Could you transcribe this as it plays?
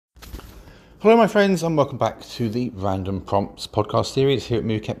Hello, my friends, and welcome back to the Random Prompts podcast series here at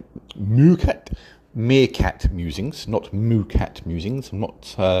Meerkat Musings, not Moocat Musings. I'm not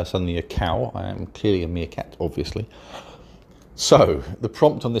suddenly a cow. I am clearly a meerkat, obviously. So, the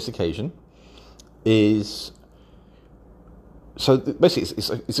prompt on this occasion is... basically,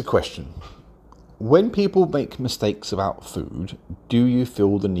 it's a question. When people make mistakes about food, do you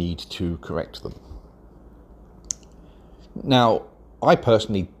feel the need to correct them? Now, I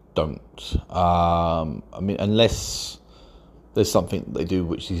personally don't. Unless there's something that they do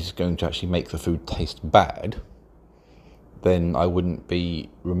which is going to actually make the food taste bad, then I wouldn't be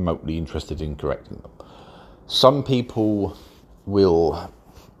remotely interested in correcting them. Some people will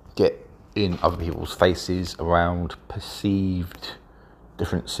get in other people's faces around perceived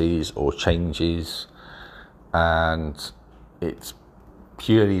differences or changes, and it's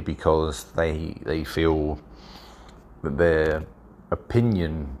purely because they feel that their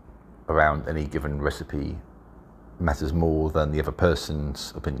opinion around any given recipe matters more than the other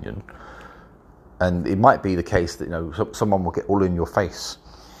person's opinion. And it might be the case that someone will get all in your face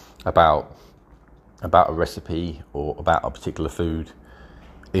about a recipe or about a particular food,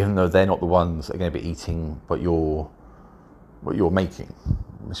 even though they're not the ones that are going to be eating what you're making,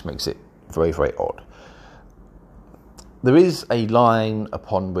 which makes it very, very odd. There is a line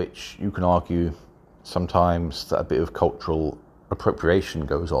upon which you can argue sometimes that a bit of cultural appropriation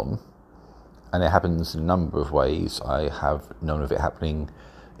goes on, and it happens in a number of ways. I have known of it happening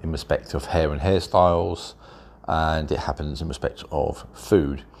in respect of hair and hairstyles, and it happens in respect of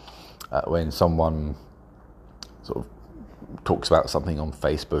food. When someone sort of talks about something on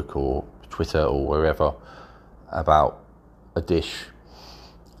Facebook or Twitter or wherever about a dish,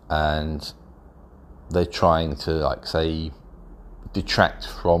 and they're trying to, detract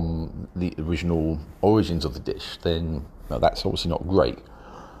from the original origins of the dish, then that's obviously not great.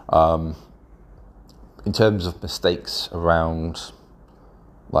 In terms of mistakes around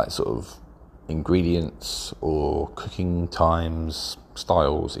ingredients or cooking times,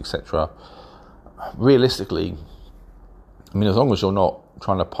 styles, etc., realistically, as long as you're not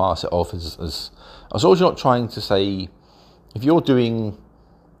trying to pass it off as long as you're not trying to say, if you're doing,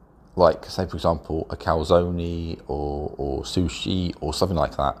 say for example, a calzone or sushi or something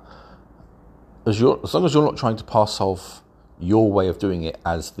like that, as long as you're not trying to pass off your way of doing it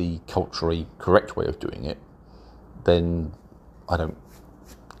as the culturally correct way of doing it, then I don't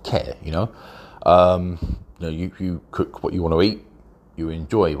care. You cook what you want to eat, you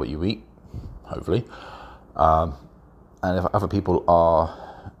enjoy what you eat, hopefully. And if other people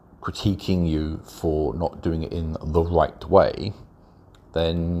are critiquing you for not doing it in the right way,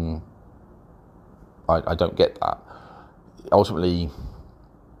 then I don't get that. Ultimately,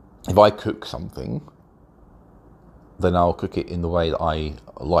 if I cook something, then I'll cook it in the way that I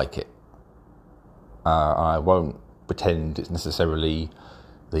like it. I won't pretend it's necessarily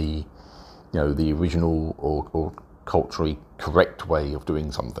the original or culturally correct way of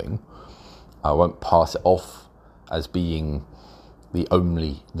doing something. I won't pass it off as being the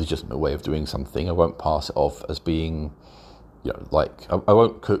only legitimate way of doing something. I won't pass it off as being, I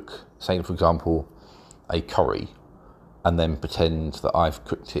won't cook, say for example, a curry, and then pretend that I've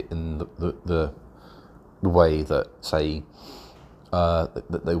cooked it in the way that, say,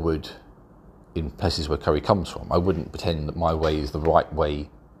 that they would in places where curry comes from. I wouldn't pretend that my way is the right way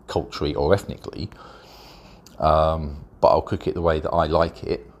culturally or ethnically, but I'll cook it the way that I like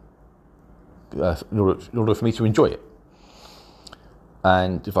it in order for me to enjoy it.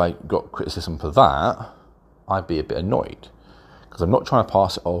 And if I got criticism for that, I'd be a bit annoyed, because I'm not trying to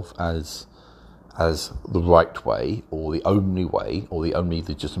pass it off as the right way or the only way or the only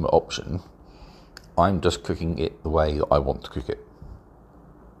legitimate option. I'm just cooking it the way that I want to cook it,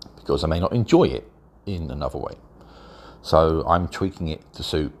 because I may not enjoy it in another way. So I'm tweaking it to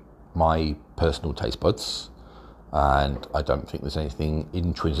suit my personal taste buds, and I don't think there's anything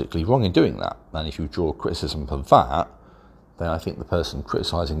intrinsically wrong in doing that. And if you draw criticism for that, then I think the person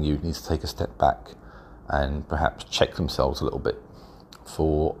criticising you needs to take a step back and perhaps check themselves a little bit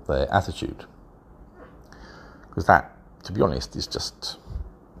for their attitude. Because that, to be honest, is just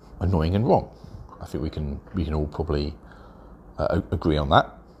annoying and wrong. I think we can all probably agree on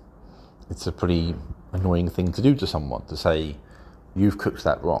that. It's a pretty annoying thing to do to someone, to say, you've cooked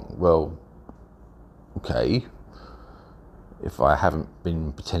that wrong. Well, okay, if I haven't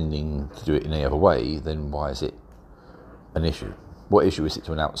been pretending to do it in any other way, then why is it an issue? What issue is it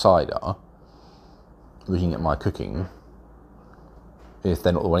to an outsider looking at my cooking if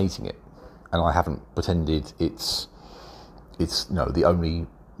they're not the one eating it, and I haven't pretended it's the only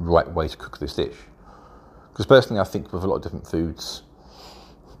right way to cook this dish? Because personally, I think with a lot of different foods,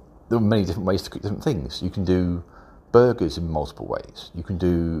 there are many different ways to cook different things. You can do burgers in multiple ways. You can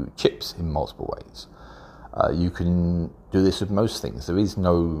do chips in multiple ways. You can do this with most things. There is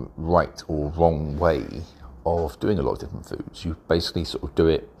no right or wrong way of doing a lot of different foods. You basically sort of do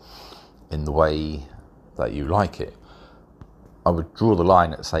it in the way that you like it. I would draw the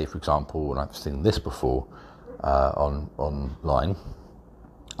line at, say, for example, and I've seen this before online,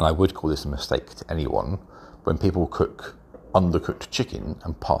 and I would call this a mistake to anyone, when people cook undercooked chicken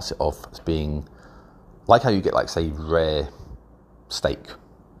and pass it off as being like how you get, like, say, rare steak.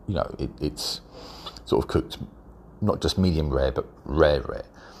 You know, it's sort of cooked not just medium rare, but rare.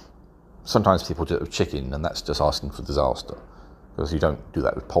 Sometimes people do it with chicken, and that's just asking for disaster, because you don't do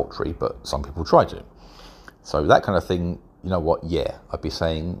that with poultry, but some people try to. So that kind of thing, you know what, yeah, I'd be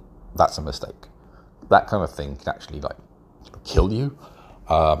saying that's a mistake. That kind of thing can actually, like, kill you.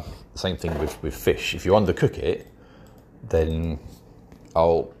 Same thing with fish. If you undercook it, then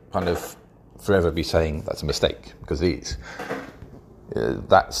I'll kind of forever be saying that's a mistake, because it is.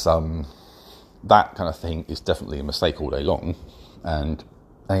 That kind of thing is definitely a mistake all day long, and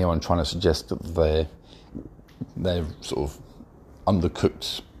anyone trying to suggest that their sort of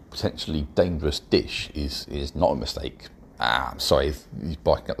undercooked, potentially dangerous dish is not a mistake. I'm sorry, you're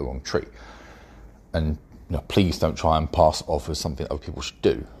barking up the wrong tree. And please don't try and pass it off as something other people should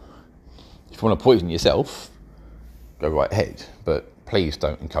do. If you want to poison yourself, go right ahead, but please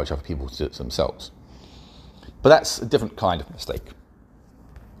don't encourage other people to do it themselves. But that's a different kind of mistake.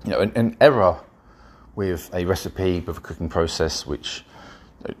 An error with a recipe, with a cooking process, which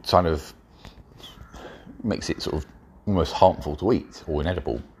kind of makes it sort of almost harmful to eat or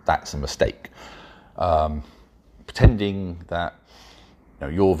inedible, that's a mistake. Pretending that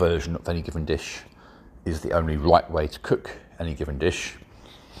your version of any given dish is the only right way to cook any given dish,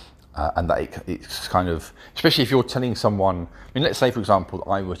 and that it's kind of, especially if you're telling someone, let's say, for example,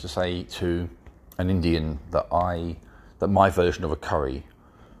 I were to say to an Indian that my version of a curry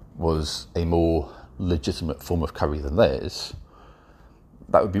was a more legitimate form of curry than theirs,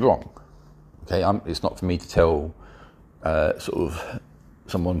 that would be wrong. Okay, it's not for me to tell sort of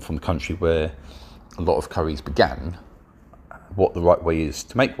someone from the country where a lot of curries began what the right way is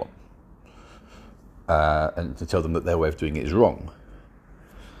to make one, and to tell them that their way of doing it is wrong.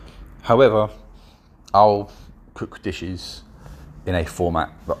 However, I'll cook dishes in a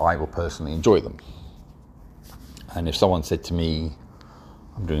format that I will personally enjoy them. And if someone said to me,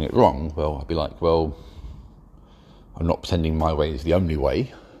 I'm doing it wrong, well, I'd be like, well, I'm not pretending my way is the only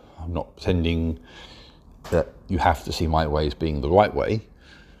way. I'm not pretending that you have to see my way as being the right way.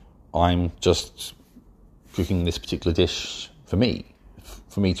 I'm just cooking this particular dish for me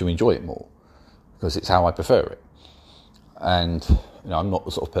to enjoy it more, because it's how I prefer it. And I'm not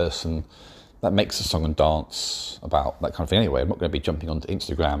the sort of person that makes a song and dance about that kind of thing anyway. I'm not going to be jumping onto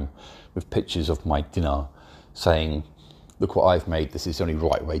Instagram with pictures of my dinner saying, look what I've made, this is the only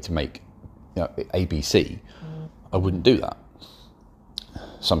right way to make ABC. I wouldn't do that.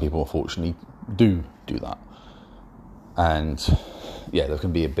 Some people, unfortunately, do that. And yeah, that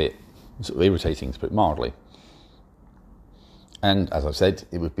can be a bit sort of irritating, to put it mildly. And as I've said,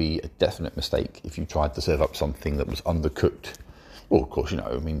 it would be a definite mistake if you tried to serve up something that was undercooked. Well, of course,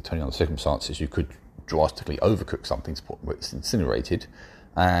 depending on the circumstances, you could drastically overcook something to the point where it's incinerated,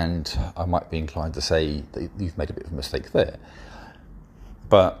 and I might be inclined to say that you've made a bit of a mistake there.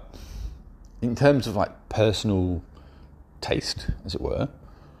 But in terms of like personal taste, as it were,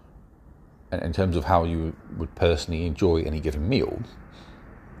 and in terms of how you would personally enjoy any given meal,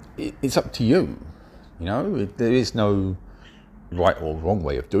 it's up to you. There is no right or wrong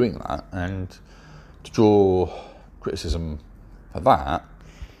way of doing that, and to draw criticism for that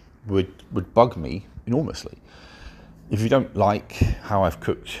would bug me enormously. If you don't like how I've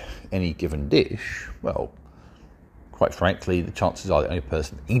cooked any given dish, well, quite frankly, the chances are the only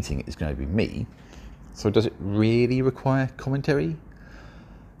person eating it is going to be me. So does it really require commentary?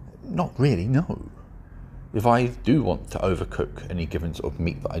 Not really, no. If I do want to overcook any given sort of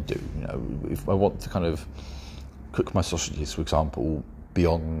meat that I do, if I want to kind of cook my sausages, for example,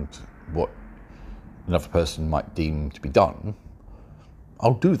 beyond what another person might deem to be done,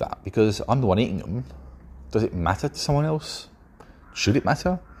 I'll do that because I'm the one eating them. Does it matter to someone else? Should it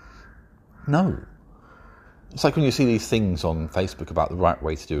matter? No. It's like when you see these things on Facebook about the right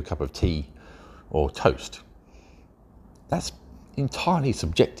way to do a cup of tea or toast. That's entirely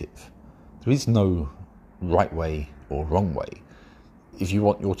subjective. There is no right way or wrong way. If you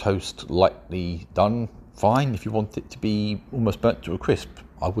want your toast lightly done, fine. If you want it to be almost burnt to a crisp,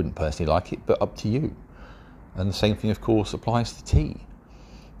 I wouldn't personally like it, but up to you. And the same thing, of course, applies to tea.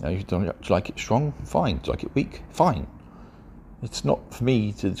 Do you like it strong? Fine. Do you like it weak? Fine. It's not for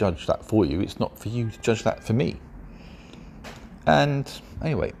me to judge that for you. It's not for you to judge that for me. And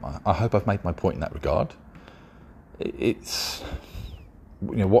anyway, I hope I've made my point in that regard. It's,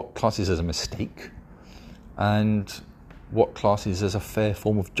 what classes as a mistake and what classes as a fair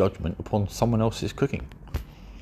form of judgment upon someone else's cooking.